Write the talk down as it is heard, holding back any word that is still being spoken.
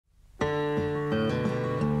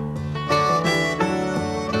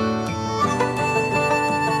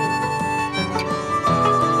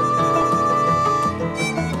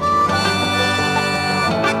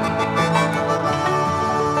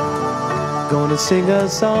Gonna sing a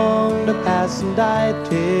song to pass and die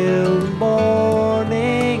till the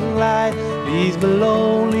morning light. Leaves me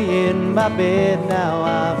lonely in my bed, now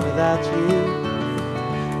I'm without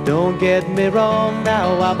you. Don't get me wrong,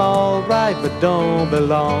 now I'm alright, but don't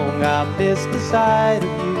belong. I miss the sight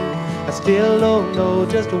of you. I still don't know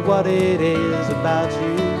just what it is about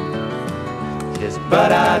you. Yes,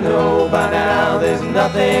 but I know by now there's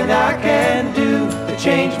nothing I can do to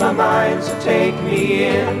change my mind, so take me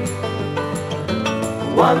in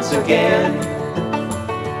once again.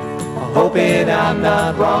 Hoping I'm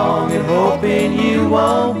not wrong and hoping you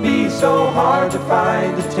won't be so hard to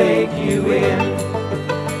find to take you in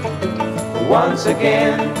once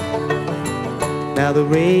again. Now the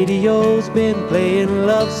radio's been playing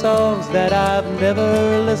love songs that I've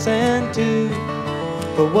never listened to.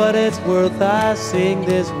 For what it's worth, I sing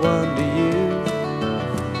this one to you.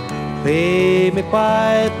 Play me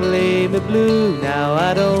quiet, play me blue. Now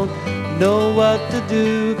I don't know what to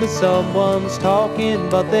do, 'cause someone's talking,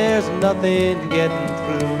 but there's nothing getting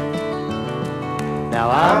through. Now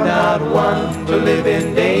I'm not one to live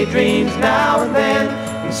in daydreams now and then,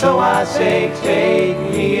 and so I say take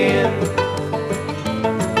me in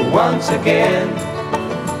once again.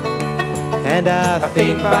 And I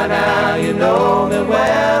think by now you know me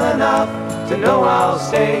well enough to know I'll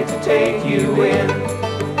stay to take you in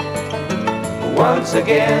once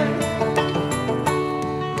again.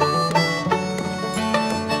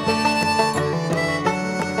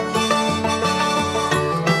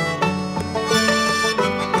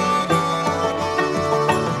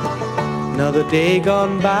 Another day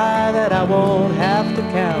gone by that I won't have to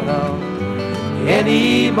count on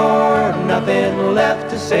anymore. Nothing left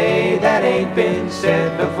to say that ain't been said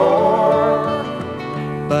before.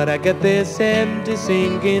 But I get this empty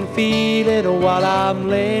sinking feeling while I'm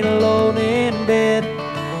laying alone in bed.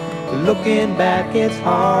 Looking back, it's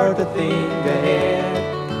hard to think ahead.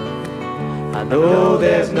 I know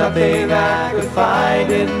there's nothing I could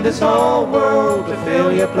find in this whole world to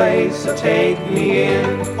fill your place, so take me in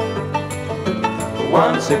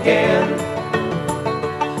once again.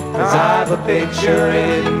 'Cause I've a picture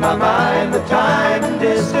in my mind, the time and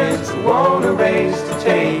distance won't erase to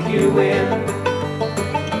take you in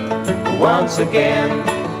once again.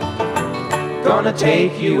 Gonna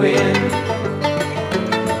take you in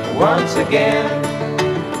once again.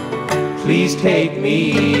 Please take me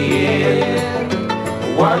in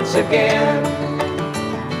once again.